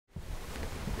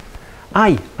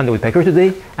Hi, I'm Woodpecker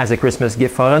today. As a Christmas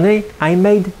gift for Renée, I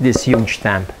made this huge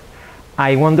stamp.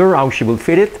 I wonder how she will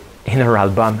fit it in her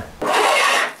album.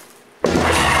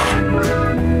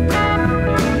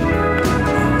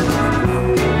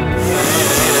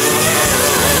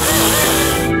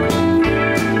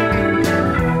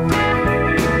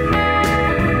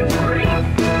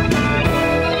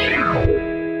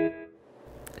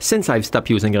 Since I've stopped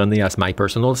using Renée as my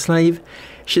personal slave,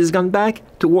 she's gone back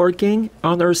to working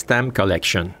on her stamp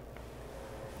collection.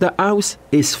 The house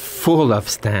is full of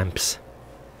stamps.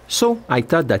 So I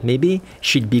thought that maybe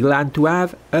she'd be glad to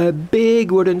have a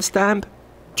big wooden stamp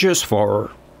just for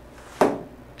her.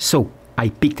 So I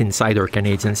peeked inside her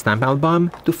Canadian stamp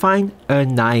album to find a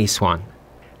nice one.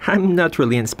 I'm not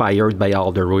really inspired by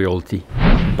all the royalty.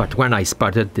 But when I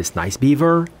spotted this nice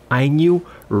beaver, I knew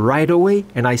right away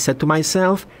and I said to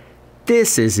myself,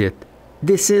 this is it.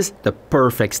 This is the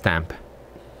perfect stamp.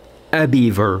 A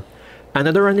beaver,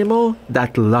 another animal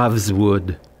that loves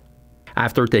wood.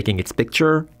 After taking its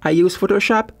picture, I use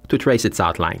Photoshop to trace its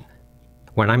outline.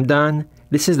 When I'm done,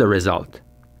 this is the result.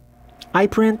 I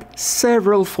print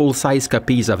several full-size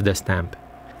copies of the stamp.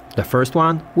 The first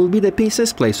one will be the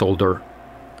piece's placeholder.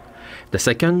 The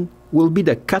second will be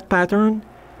the cut pattern,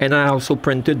 and I also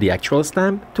printed the actual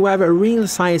stamp to have a real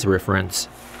size reference.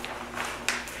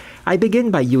 I begin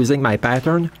by using my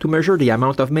pattern to measure the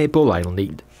amount of maple I'll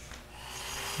need.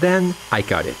 Then I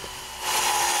cut it.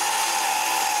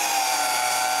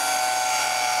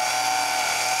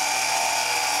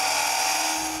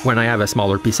 When I have a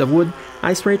smaller piece of wood,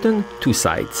 I straighten two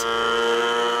sides.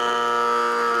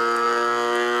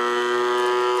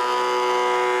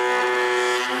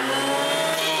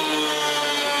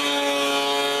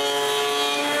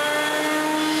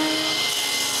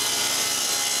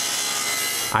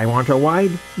 I want a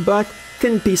wide but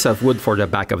thin piece of wood for the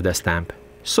back of the stamp,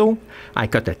 so I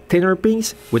cut a thinner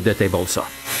piece with the table saw.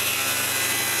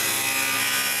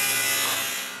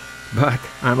 But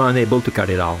I'm unable to cut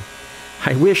it all.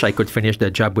 I wish I could finish the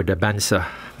job with the bandsaw,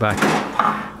 but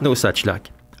no such luck.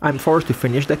 I'm forced to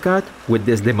finish the cut with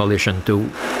this demolition tool.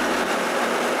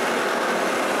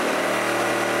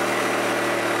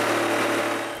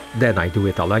 Then I do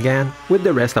it all again with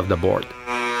the rest of the board.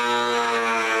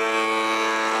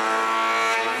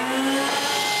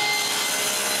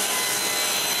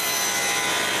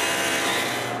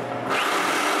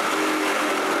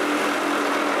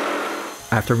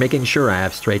 After making sure I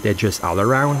have straight edges all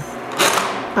around,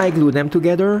 I glue them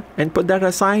together and put that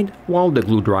aside while the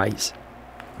glue dries.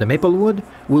 The maple wood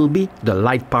will be the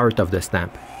light part of the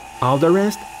stamp. All the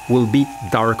rest will be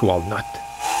dark walnut.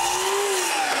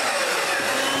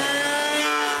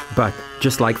 But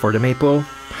just like for the maple,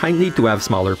 I need to have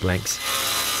smaller planks.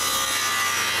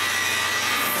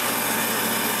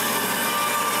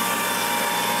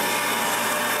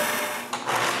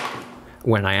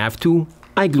 When I have two,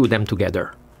 I glue them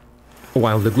together.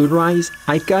 While the glue dries,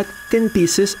 I cut thin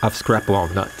pieces of scrap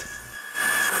walnut.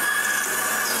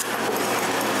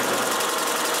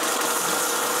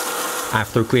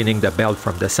 After cleaning the belt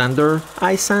from the sander,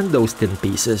 I sand those thin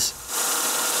pieces.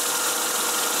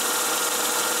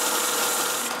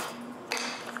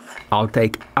 I'll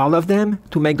take all of them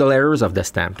to make the letters of the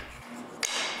stamp.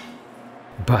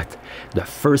 But the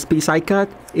first piece I cut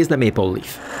is the maple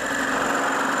leaf.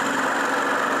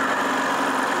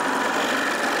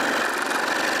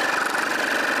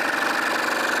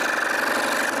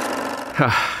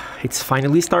 It's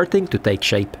finally starting to take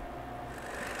shape.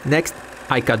 Next,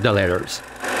 I cut the letters.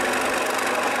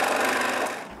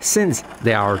 Since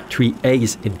there are 3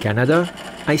 A's in Canada,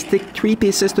 I stick 3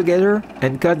 pieces together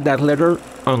and cut that letter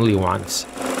only once.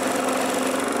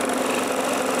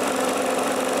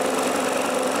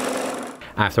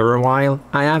 After a while,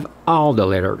 I have all the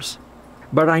letters.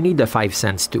 But I need the 5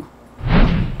 cents too.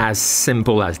 As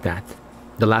simple as that.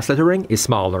 The last lettering is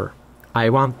smaller. I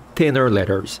want thinner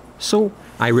letters, so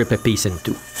I rip a piece in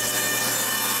two.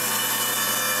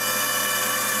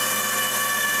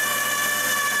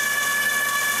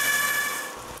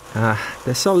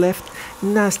 The saw left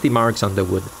nasty marks on the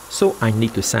wood, so I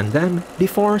need to sand them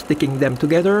before sticking them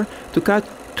together to cut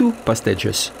 2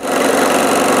 postages.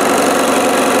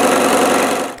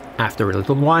 After a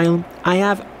little while, I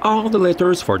have all the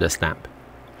letters for the stamp.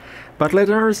 But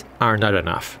letters are not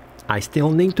enough. I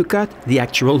still need to cut the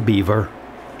actual beaver.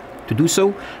 To do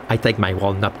so, I take my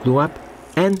walnut glue up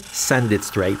and sand it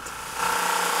straight.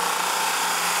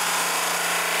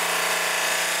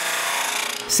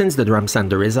 Since the drum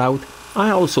sander is out,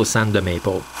 I also sand the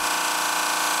maple.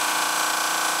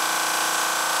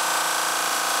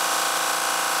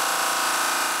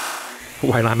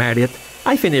 While I'm at it,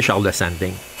 I finish all the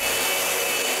sanding.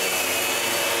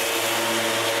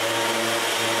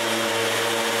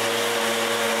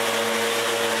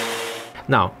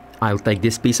 Now, I'll take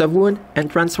this piece of wood and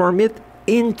transform it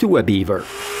into a beaver.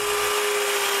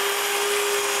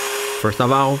 First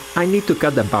of all, I need to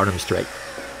cut the bottom straight.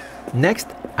 Next,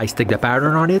 I stick the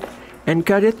pattern on it and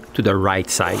cut it to the right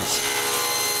size.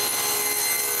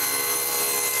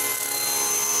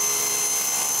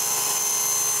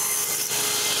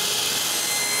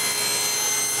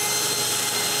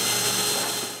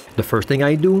 The first thing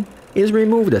I do is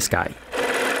remove the sky.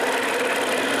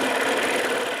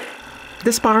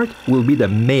 This part will be the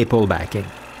maple backing.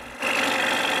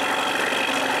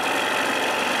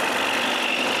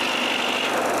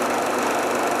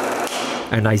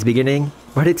 A nice beginning,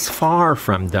 but it's far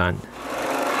from done.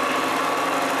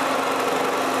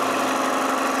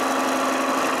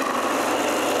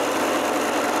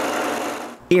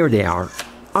 Here they are.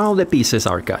 All the pieces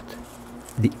are cut.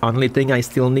 The only thing I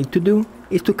still need to do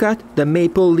is to cut the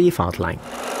maple leaf outline.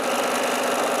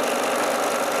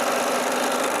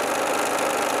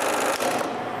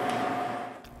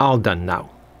 All done now.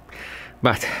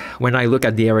 But when I look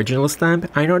at the original stamp,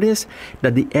 I notice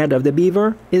that the head of the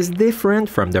beaver is different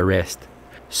from the rest.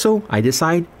 So I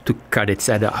decide to cut its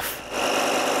head off.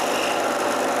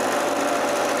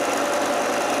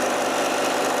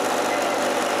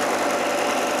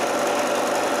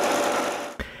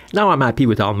 Now I'm happy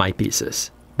with all my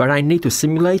pieces, but I need to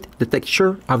simulate the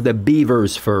texture of the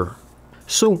beaver's fur.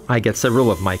 So I get several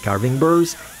of my carving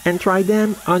burrs and try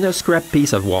them on a scrap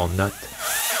piece of walnut.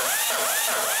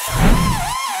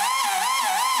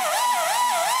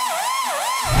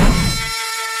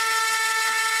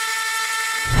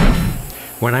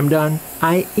 When I'm done,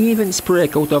 I even spray a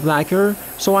coat of lacquer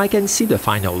so I can see the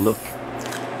final look.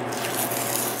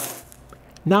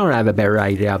 Now I have a better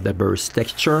idea of the bird's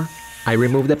texture. I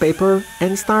remove the paper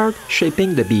and start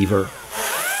shaping the beaver.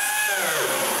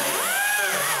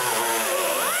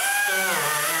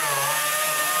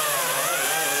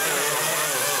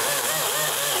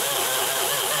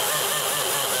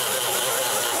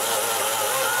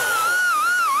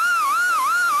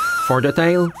 For the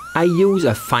tail, I use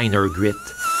a finer grit.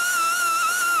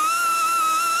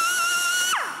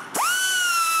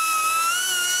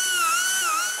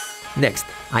 Next,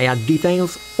 I add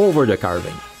details over the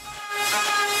carving.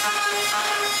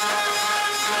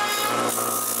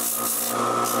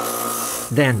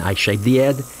 Then I shape the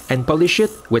head and polish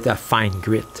it with a fine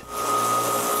grit.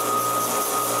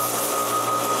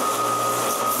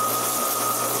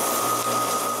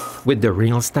 With the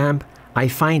real stamp, I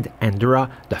find and draw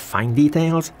the fine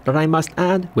details that I must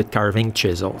add with carving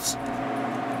chisels.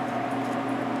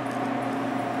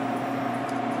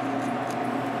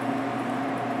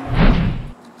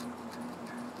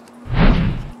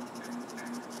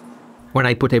 When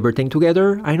I put everything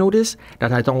together, I notice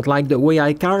that I don't like the way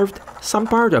I carved some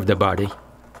part of the body.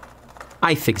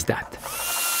 I fixed that.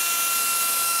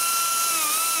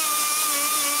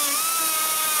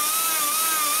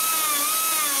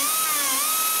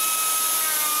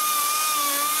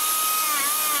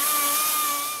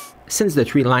 Since the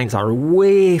tree lines are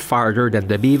way farther than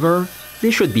the beaver, they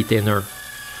should be thinner.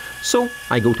 So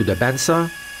I go to the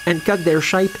bandsaw and cut their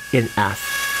shape in half.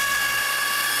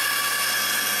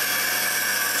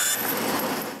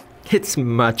 It's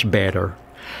much better.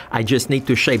 I just need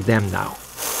to shape them now.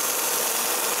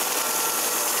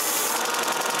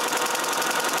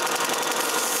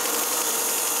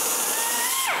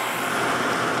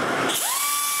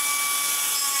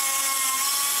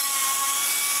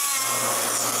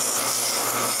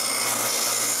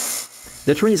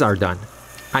 The trees are done.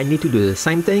 I need to do the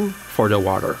same thing for the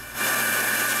water.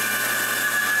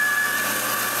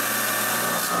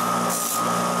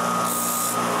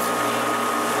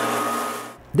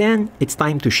 Then it's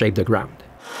time to shape the ground.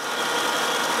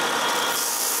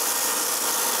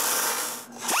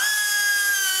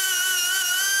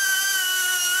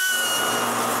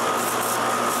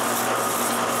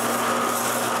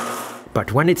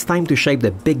 But when it's time to shape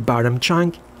the big bottom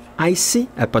chunk, I see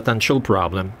a potential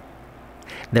problem.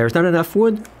 There's not enough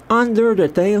wood under the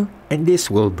tail and this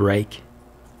will break.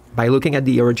 By looking at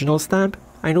the original stamp,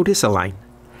 I notice a line.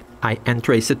 I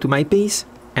entrace it to my piece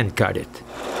and cut it.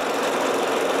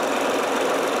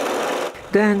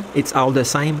 Then it's all the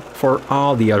same for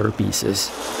all the other pieces.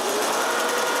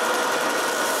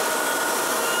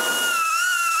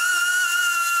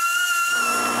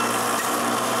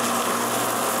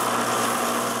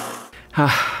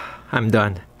 I'm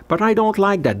done. But I don't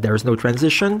like that there's no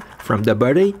transition from the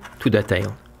body to the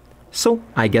tail. So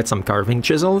I get some carving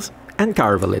chisels and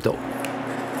carve a little.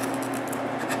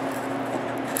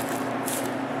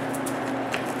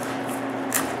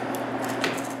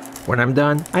 When I'm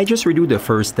done, I just redo the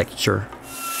first texture.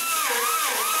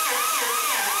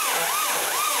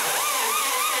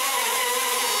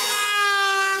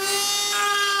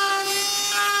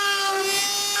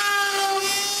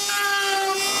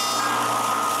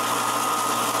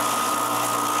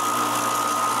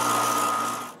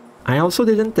 I also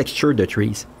didn't texture the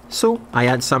trees, so I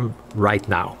add some right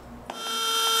now.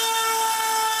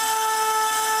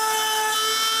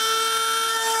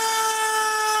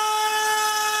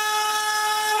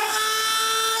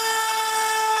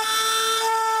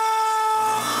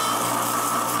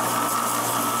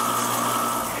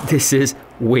 This is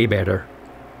way better.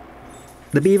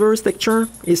 The beaver's texture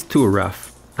is too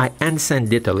rough. I hand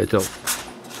sand it a little.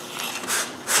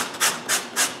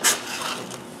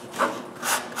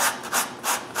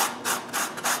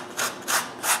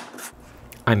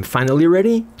 I'm finally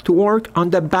ready to work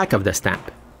on the back of the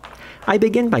stamp. I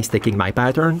begin by sticking my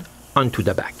pattern onto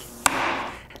the back.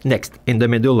 Next, in the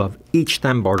middle of each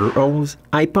stamp border holes,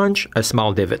 I punch a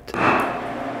small divot.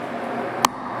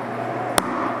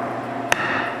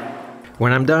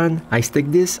 When I'm done, I stick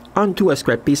this onto a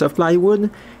scrap piece of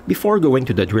plywood before going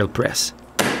to the drill press.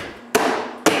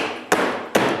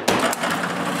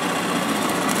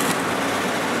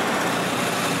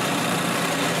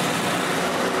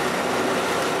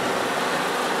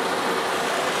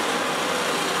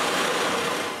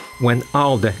 When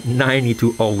all the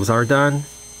 92 holes are done,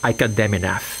 I cut them in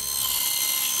half.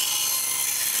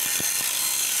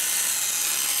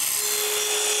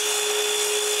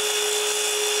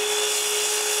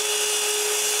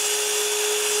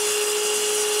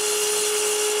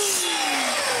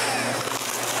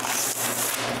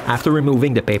 After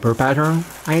removing the paper pattern,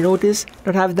 I noticed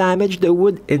that I've damaged the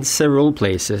wood in several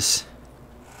places.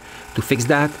 To fix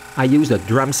that, I used a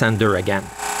drum sander again.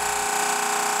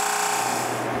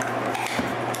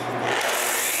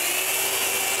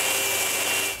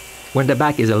 When the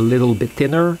back is a little bit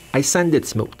thinner, I sand it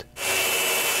smooth.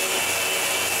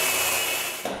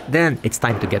 Then it's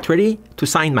time to get ready to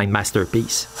sign my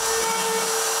masterpiece.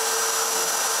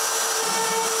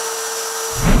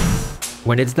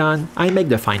 When it's done, I make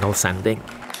the final sanding.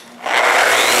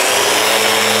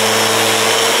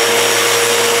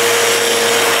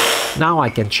 Now I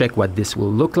can check what this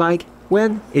will look like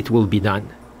when it will be done.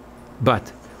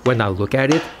 But when I look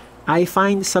at it, I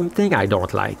find something I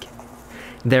don't like.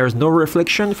 There's no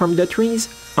reflection from the trees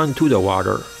onto the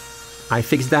water. I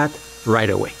fix that right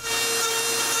away.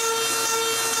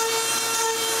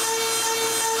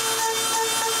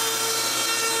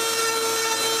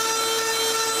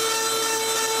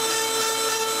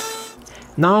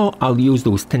 Now I'll use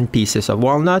those thin pieces of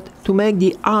walnut to make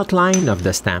the outline of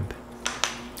the stamp.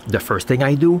 The first thing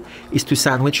I do is to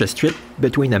sandwich a strip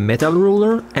between a metal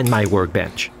ruler and my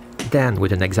workbench. Then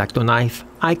with an X-Acto knife,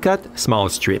 I cut small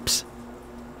strips.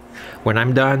 When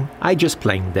I'm done, I just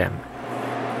plane them.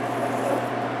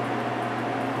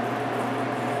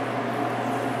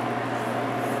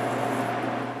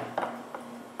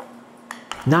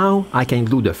 Now I can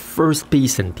glue the first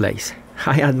piece in place.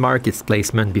 I had marked its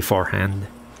placement beforehand.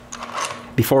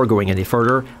 Before going any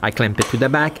further, I clamp it to the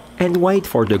back and wait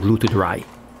for the glue to dry.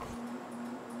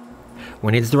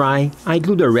 When it's dry, I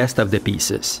glue the rest of the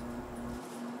pieces.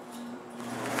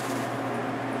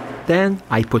 Then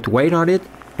I put weight on it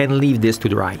and leave this to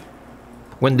dry.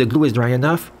 When the glue is dry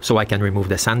enough so I can remove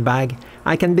the sandbag,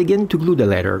 I can begin to glue the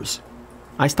letters.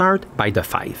 I start by the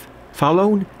 5,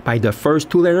 followed by the first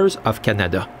 2 letters of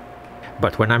Canada.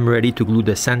 But when I'm ready to glue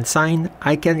the sand sign,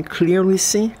 I can clearly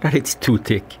see that it's too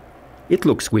thick. It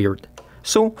looks weird,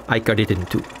 so I cut it in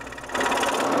 2.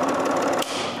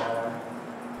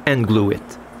 And glue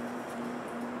it.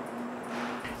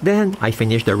 Then I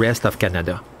finish the rest of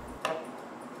Canada.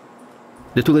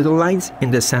 The 2 little lines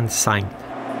in the sand sign.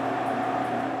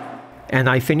 And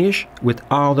I finish with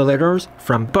all the letters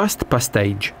from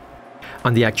Postage.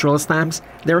 On the actual stamps,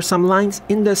 there are some lines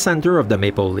in the center of the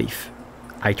maple leaf.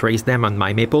 I trace them on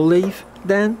my maple leaf,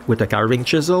 then, with a carving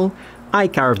chisel, I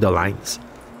carve the lines.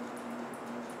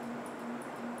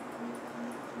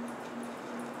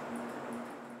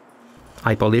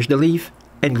 I polish the leaf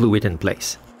and glue it in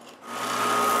place.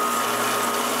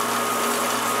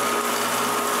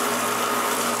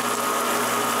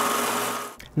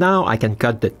 Now I can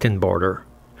cut the thin border.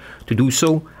 To do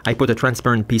so, I put a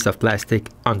transparent piece of plastic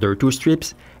under 2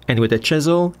 strips, and with a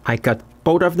chisel, I cut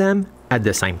both of them at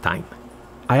the same time.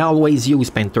 I always use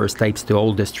painter's tapes to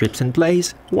hold the strips in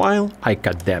place while I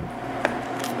cut them.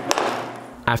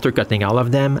 After cutting all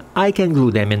of them, I can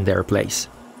glue them in their place.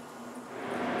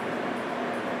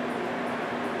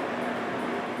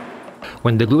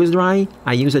 When the glue is dry,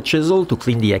 I use a chisel to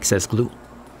clean the excess glue.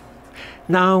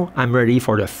 Now I'm ready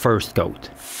for the first coat.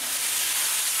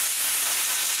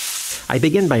 I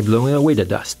begin by blowing away the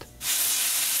dust.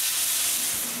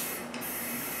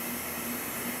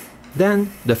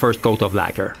 Then the first coat of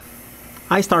lacquer.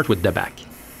 I start with the back.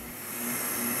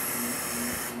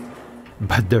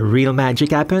 But the real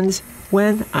magic happens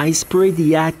when I spray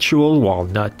the actual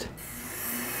walnut.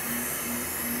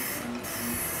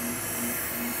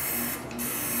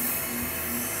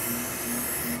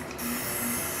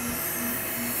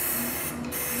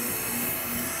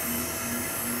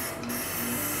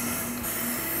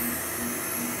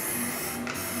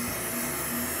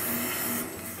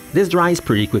 This dries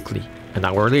pretty quickly. An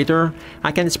hour later,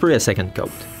 I can spray a second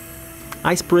coat.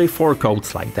 I spray 4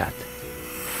 coats like that.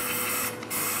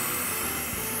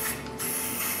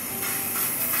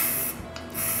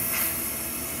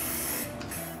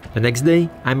 The next day,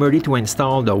 I'm ready to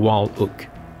install the wall hook.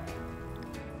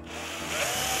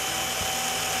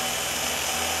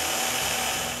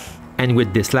 And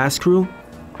with this last screw,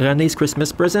 Renée's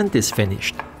Christmas present is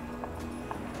finished.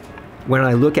 When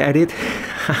I look at it,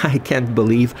 I can't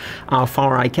believe how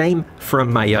far I came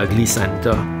from my ugly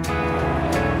Santa.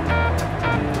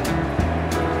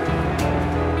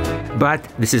 But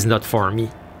this is not for me.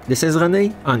 This is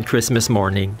Renée on Christmas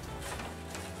morning.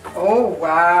 Oh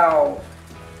wow!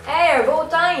 Hey, un beau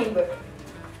timbre!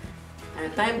 Un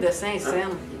timbre de 5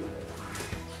 cents.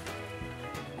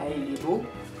 Hey, il est beau.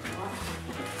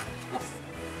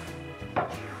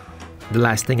 The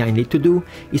last thing I need to do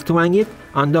is to hang it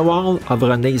on the wall of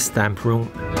Renée's stamp room.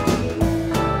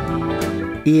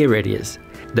 Here it is,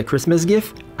 the Christmas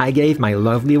gift I gave my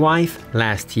lovely wife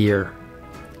last year.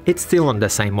 It's still on the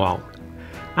same wall.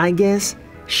 I guess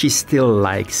she still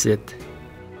likes it.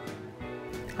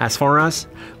 As for us,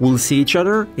 we'll see each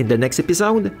other in the next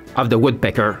episode of the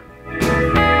Woodpecker.